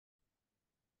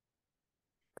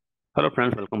Hello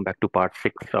friends, welcome back to part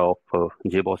 6 of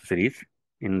Jboss series.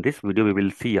 In this video, we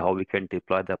will see how we can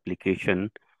deploy the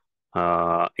application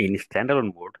in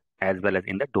standalone mode as well as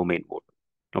in the domain mode.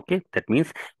 Okay, that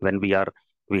means when we have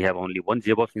only one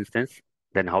Jboss instance,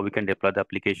 then how we can deploy the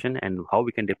application and how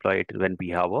we can deploy it when we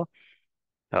have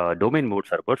a domain mode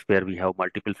servers where we have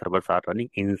multiple servers are running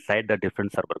inside the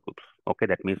different server groups. Okay,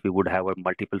 that means we would have a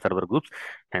multiple server groups,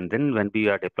 and then when we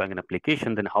are deploying an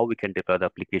application, then how we can deploy the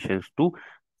applications to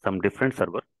some different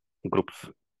server groups.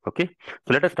 Okay,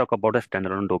 so let us talk about a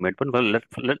standalone domain. But well,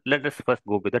 let us first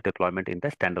go with the deployment in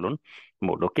the standalone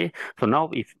mode. Okay, so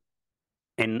now if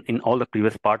in all the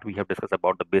previous part we have discussed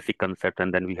about the basic concept,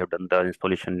 and then we have done the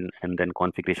installation and then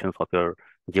configurations of your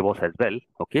JBoss as well.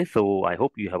 Okay, so I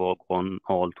hope you have all gone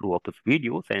all through of those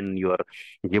videos and your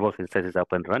JBoss instance is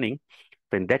up and running.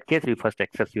 So in that case, you first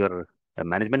access your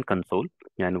management console,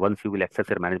 and once you will access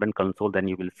your management console, then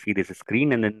you will see this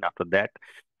screen, and then after that,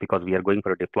 because we are going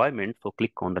for a deployment, so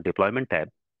click on the deployment tab.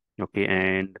 Okay,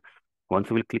 and once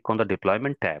you will click on the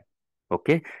deployment tab,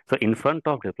 okay, so in front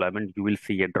of deployment, you will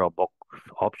see a drop box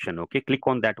option. Okay, click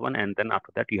on that one, and then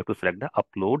after that, you have to select the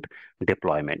upload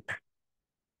deployment.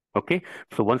 Okay,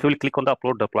 so once you will click on the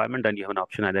upload deployment, then you have an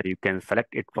option either you can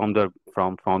select it from the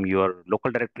from your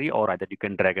local directory, or either you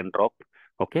can drag and drop.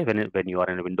 Okay, when you are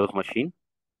in a Windows machine.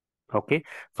 Okay,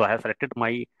 so I have selected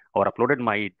my or uploaded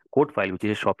my code file, which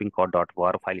is a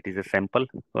shopping.war file. It is a sample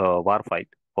war file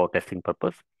for testing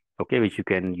purpose. Okay, which you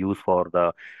can use for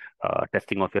the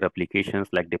testing of your applications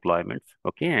like deployments.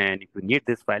 Okay, and if you need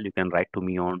this file, you can write to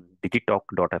me on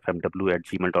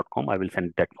digitalk.fmw@gmail.com. I will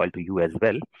send that file to you as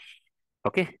well.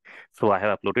 Okay, so I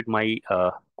have uploaded my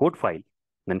code file.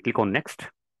 Then click on next.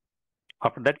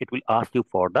 After that, it will ask you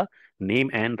for the name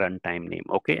and runtime name.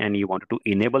 Okay, and you wanted to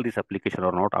enable this application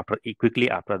or not after quickly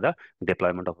after the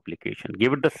deployment of application.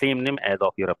 Give it the same name as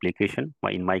of your application.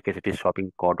 In my case, it is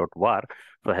shopping.war.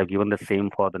 So I have given the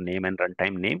same for the name and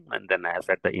runtime name, and then I have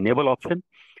set the enable option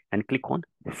and click on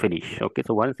finish. Okay,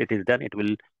 so once it is done, it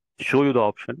will show you the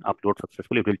option upload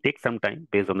successful. It will take some time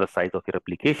based on the size of your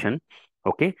application.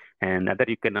 Okay, and either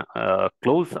you can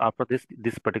close after this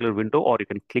particular window, or you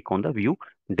can click on the view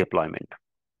deployment.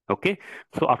 Okay,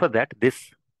 so after that,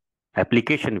 this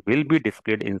application will be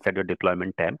displayed inside your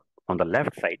deployment tab on the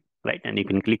left side, right? And you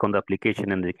can click on the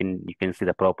application, and you can see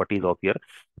the properties of your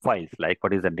files, like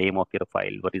what is the name of your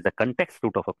file, what is the context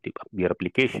root of your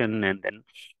application, and then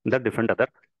the different other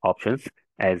options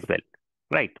as well,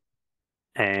 right?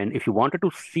 And if you wanted to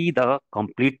see the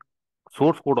complete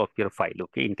source code of your file,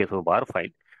 okay, in case of bar file,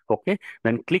 okay,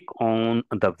 then click on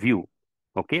the view,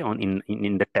 okay, on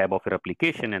in the tab of your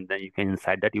application, and then you can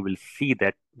inside that you will see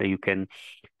that you can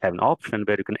have an option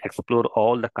where you can explore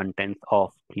all the contents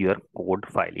of your code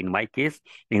file. In my case,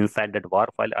 inside that var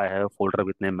file, I have a folder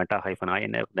with name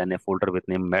meta-inf, then a folder with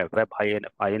name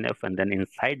web-inf, and then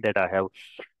inside that I have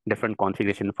different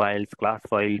configuration files, class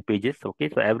file, pages. Okay,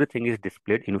 so everything is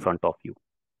displayed in front of you.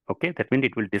 Okay, that means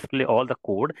it will display all the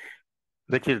code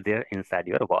which is there inside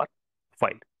your var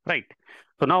file, right?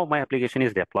 So now my application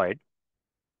is deployed.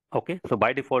 Okay, so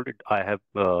by default, I have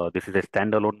this is a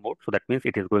standalone mode, so that means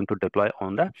it is going to deploy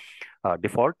on the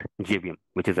default JVM,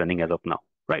 which is running as of now,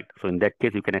 right? So in that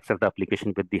case, you can access the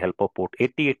application with the help of port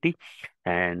 8080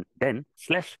 and then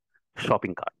slash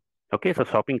shopping cart. Okay, so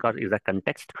shopping cart is the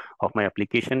context of my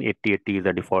application. 8080 is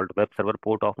the default web server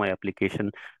port of my application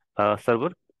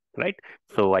server, right?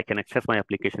 So I can access my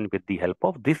application with the help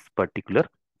of this particular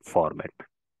format.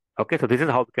 Okay, so this is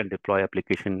how we can deploy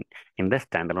application in the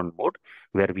standalone mode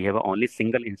where we have only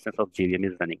single instance of JVM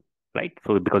is running, right?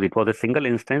 So because it was a single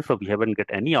instance, so we haven't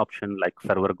get any option like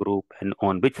server group and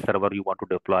on which server you want to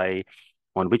deploy,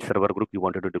 on which server group you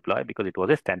wanted to deploy because it was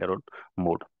a standalone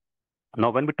mode. Now,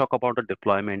 when we talk about the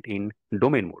deployment in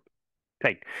domain mode,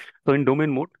 right? So in domain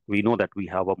mode, we know that we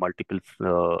have a multiple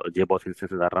JBoss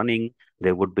instances are running.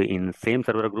 They would be in same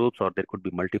server groups, or there could be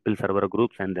multiple server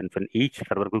groups, and then for each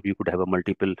server group, you could have a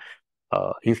multiple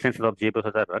instances of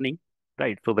JBoss are running,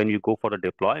 right? So when you go for the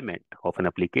deployment of an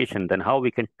application, then how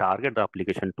we can target the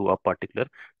application to a particular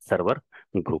server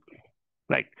group,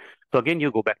 right? So again, you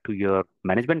go back to your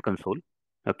management console,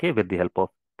 okay, with the help of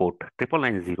port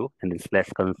 9990 and then slash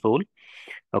console.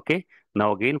 Okay.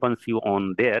 Now again, once you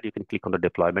on there, you can click on the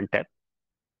deployment tab.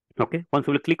 Okay. Once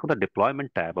you will click on the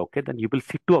deployment tab, okay, then you will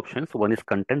see two options. One is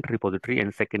content repository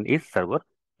and second is server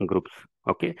groups.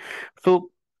 Okay.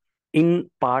 So in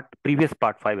previous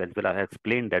part 5 as well, I have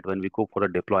explained that when we go for the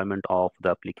deployment of the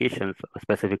applications,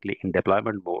 specifically in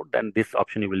deployment mode, then this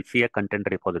option you will see a content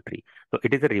repository. So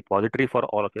it is a repository for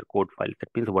all of your code files. That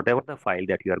means whatever the file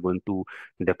that you are going to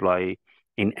deploy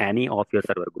in any of your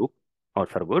server group, or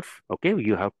servers. Okay,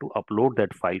 you have to upload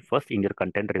that file first in your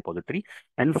content repository,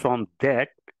 and from that,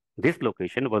 this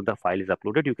location, once the file is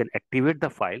uploaded, you can activate the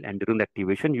file, and during the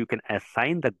activation, you can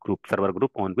assign the group, server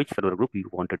group, on which server group you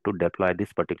wanted to deploy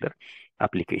this particular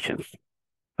applications.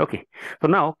 Okay, so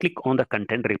now click on the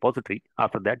content repository.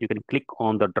 After that, you can click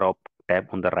on the drop tab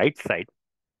on the right side,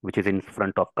 which is in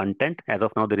front of content. As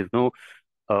of now, there is no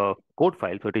code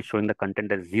file, so it is showing the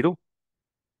content as 0.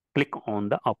 Click on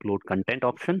the upload content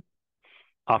option.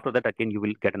 After that, again, you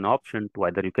will get an option to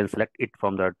either you can select it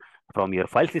from your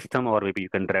file system, or maybe you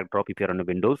can drag drop if you're on a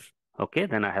Windows. Okay,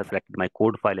 then I have selected my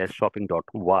code file as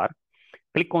shopping.var.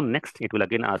 Click on next. It will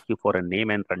again ask you for a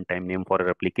name and runtime name for your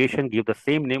application. Give the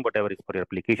same name, whatever is for your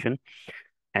application.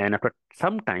 And after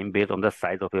some time, based on the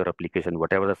size of your application,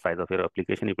 whatever the size of your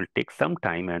application, it will take some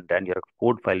time, and then your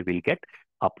code file will get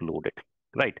uploaded.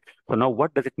 Right. So now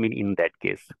what does it mean in that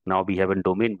case? Now we have a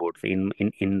domain mode. So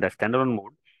in the standalone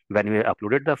mode, when we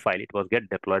uploaded the file, it was get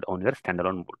deployed on your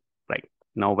standalone mode. Right.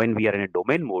 Now when we are in a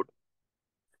domain mode,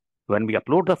 when we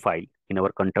upload the file in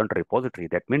our content repository,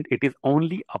 that means it is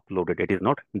only uploaded, it is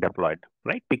not deployed,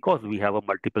 right? Because we have a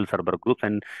multiple server groups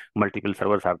and multiple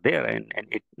servers are there, and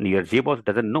your Jboss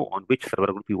doesn't know on which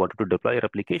server group you wanted to deploy your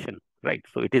application, right?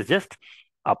 So it is just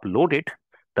uploaded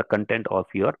the content of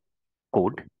your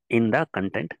code in the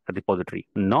content repository.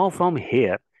 Now from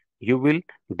here, you will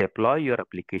deploy your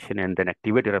application and then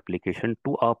activate your application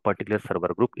to a particular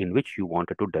server group in which you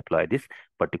wanted to deploy this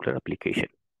particular application.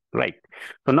 Right.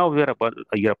 So now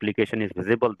your application is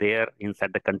visible there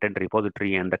inside the content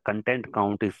repository, and the content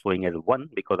count is showing as 1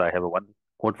 because I have a 1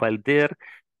 code file there.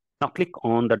 Now click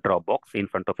on the drop box in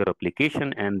front of your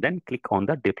application and then click on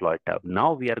the deploy tab.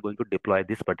 Now we are going to deploy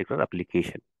this particular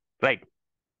application. Right.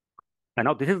 And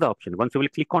now this is the option. Once you will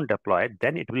click on deploy,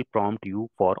 then it will prompt you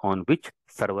for on which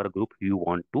server group you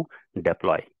want to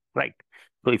deploy, right?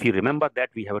 So if you remember that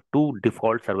we have two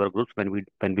default server groups when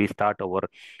we start our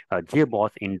Jboss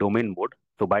in domain mode.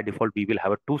 So by default, we will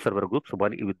have two server groups,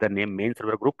 one with the name main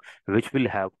server group, which will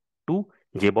have two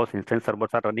Jboss instance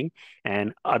servers are running,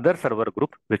 and other server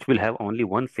group, which will have only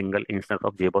one single instance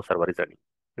of Jboss server is running,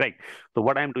 right? So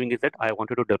what I'm doing is that I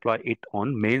wanted to deploy it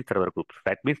on main server groups.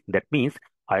 That means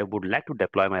I would like to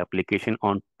deploy my application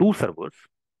on two servers,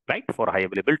 right, for high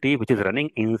availability, which is running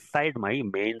inside my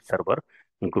main server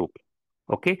group.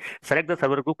 Okay, select the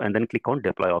server group and then click on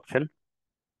deploy option.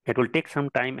 It will take some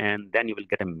time, and then you will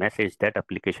get a message that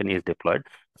application is deployed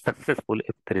successful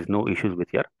if there is no issues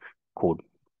with your code,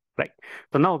 right?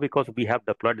 So now because we have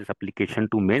deployed this application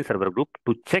to main server group,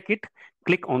 to check it,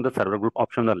 click on the server group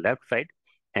option on the left side.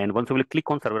 And once you will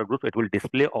click on server group, it will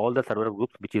display all the server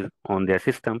groups which is on their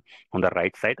system on the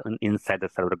right side and inside the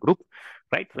server group,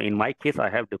 right? So in my case, I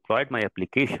have deployed my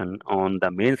application on the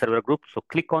main server group. So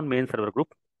click on main server group.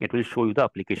 It will show you the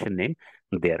application name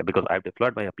there because I've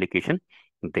deployed my application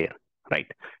there, right?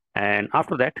 And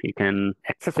after that, you can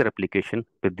access your application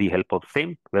with the help of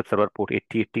same web server port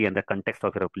 8080 and the context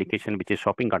of your application, which is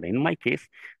shopping cart in my case,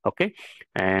 okay?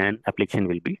 And application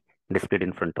will be displayed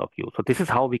in front of you. So this is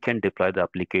how we can deploy the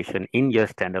application in your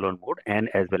standalone mode and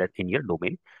as well as in your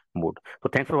domain mode. So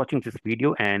thanks for watching this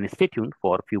video and stay tuned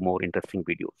for a few more interesting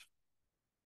videos.